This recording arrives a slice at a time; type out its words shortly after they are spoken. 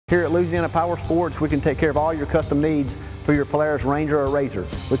Here at Louisiana Power Sports, we can take care of all your custom needs for your Polaris Ranger or Razor.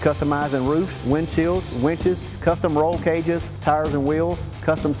 We customize in roofs, windshields, winches, custom roll cages, tires and wheels,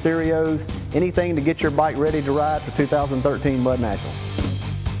 custom stereos, anything to get your bike ready to ride for 2013 Mud Nationals.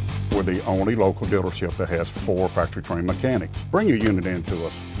 We're the only local dealership that has 4 factory-trained mechanics. Bring your unit in to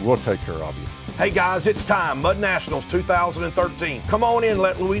us. We'll take care of you. Hey guys, it's time. Mud Nationals 2013. Come on in,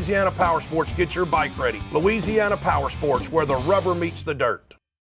 let Louisiana Power Sports get your bike ready. Louisiana Power Sports, where the rubber meets the dirt.